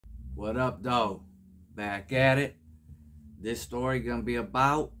What up, though? Back at it. This story gonna be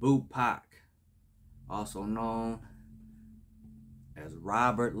about Boopac, also known as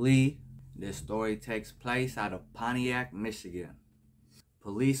Robert Lee. This story takes place out of Pontiac, Michigan.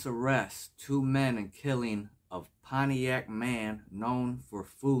 Police arrest 2 men in killing of Pontiac man known for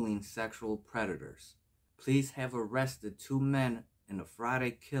fooling sexual predators. Police have arrested 2 men in the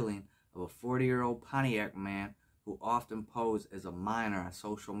Friday killing of a 40-year-old Pontiac man who often posed as a minor on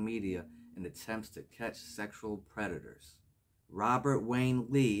social media in attempts to catch sexual predators. Robert Wayne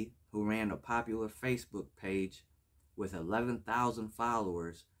Lee, who ran a popular Facebook page with 11,000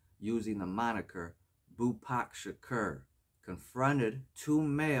 followers using the moniker Boopac Shakur, confronted 2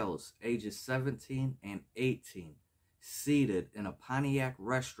 males ages 17 and 18 seated in a Pontiac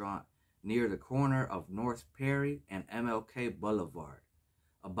restaurant near the corner of North Perry and MLK Boulevard.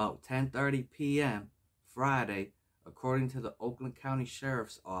 About 10:30 p.m. Friday, according to the Oakland County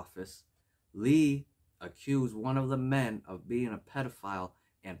Sheriff's Office, Lee accused one of the men of being a pedophile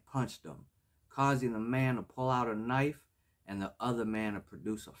and punched him, causing the man to pull out a knife and the other man to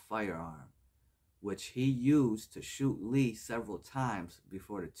produce a firearm, which he used to shoot Lee several times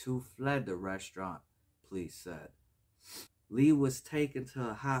before the 2 fled the restaurant, police said. Lee was taken to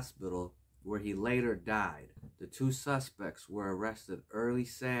a hospital where he later died. The 2 suspects were arrested early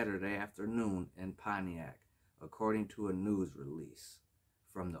Saturday afternoon in Pontiac, according to a news release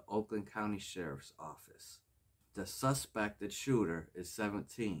from the Oakland County Sheriff's Office. The suspected shooter is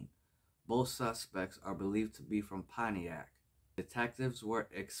 17. Both suspects are believed to be from Pontiac. Detectives were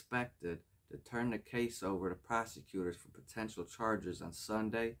expected to turn the case over to prosecutors for potential charges on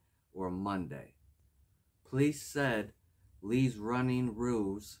Sunday or Monday. Police said Lee's running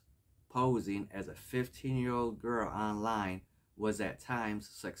ruse, posing as a 15-year-old girl online, was at times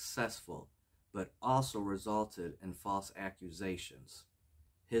successful, but also resulted in false accusations.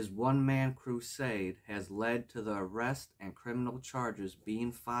 His one-man crusade has led to the arrest and criminal charges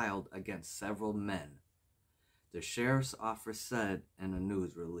being filed against several men, the sheriff's office said in a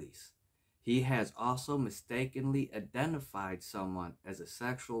news release. He has also mistakenly identified someone as a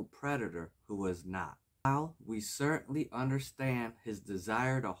sexual predator who was not. While we certainly understand his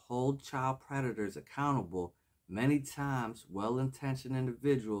desire to hold child predators accountable, many times well-intentioned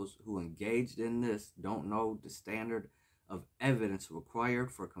individuals who engaged in this don't know the standard of evidence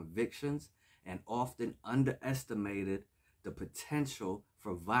required for convictions and often underestimated the potential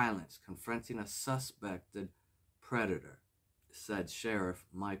for violence confronting a suspected predator, said Sheriff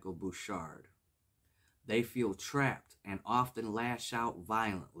Michael Bouchard. They feel trapped and often lash out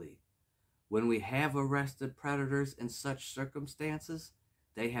violently. When we have arrested predators in such circumstances,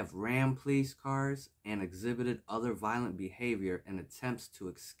 they have rammed police cars and exhibited other violent behavior in attempts to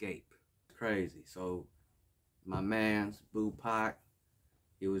escape. It's crazy. So my man's Boopac,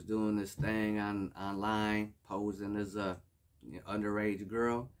 he was doing this thing online, posing as a underage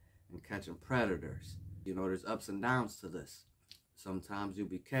girl and catching predators. You know, there's ups and downs to this. Sometimes you'll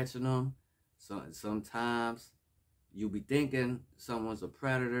be catching them. Sometimes you'll be thinking someone's a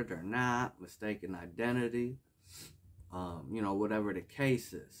predator, they're not, mistaken identity, whatever the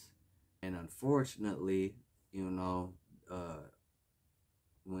case is. And unfortunately, when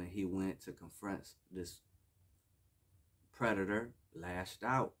he went to confront this predator, lashed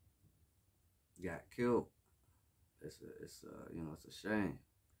out, got killed. It's a shame.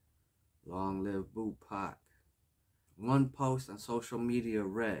 Long live Boopac. One post on social media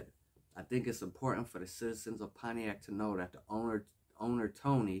read, "I think it's important for the citizens of Pontiac to know that the owner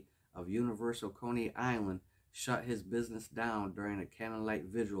Tony of Universal Coney Island shut his business down during a candlelight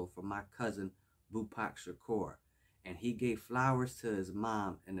vigil for my cousin Boopac Shakur, and he gave flowers to his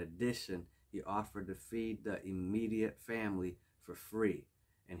mom. In addition, he offered to feed the immediate family for free,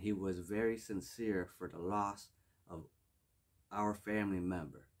 and he was very sincere for the loss of our family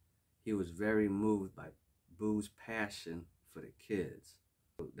member. He was very moved by Boo's passion for the kids."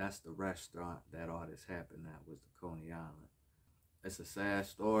 That's the restaurant that all this happened at, was the Coney Island. It's a sad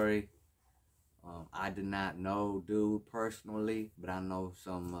story. I did not know dude personally, but I know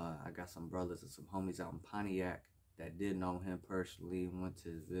I got some brothers and some homies out in Pontiac that did know him personally, went to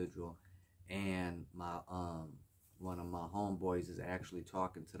his vigil. And one of my homeboys is actually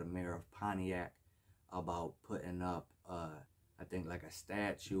talking to the mayor of Pontiac about putting up, I think, like a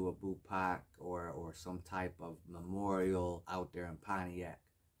statue of Boopac or some type of memorial out there in Pontiac.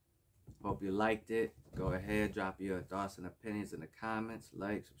 Hope you liked it. Go ahead, drop your thoughts and opinions in the comments.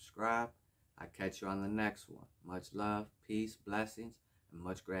 Like, subscribe. I'll catch you on the next one. Much love, peace, blessings, and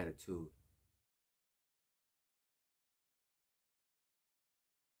much gratitude.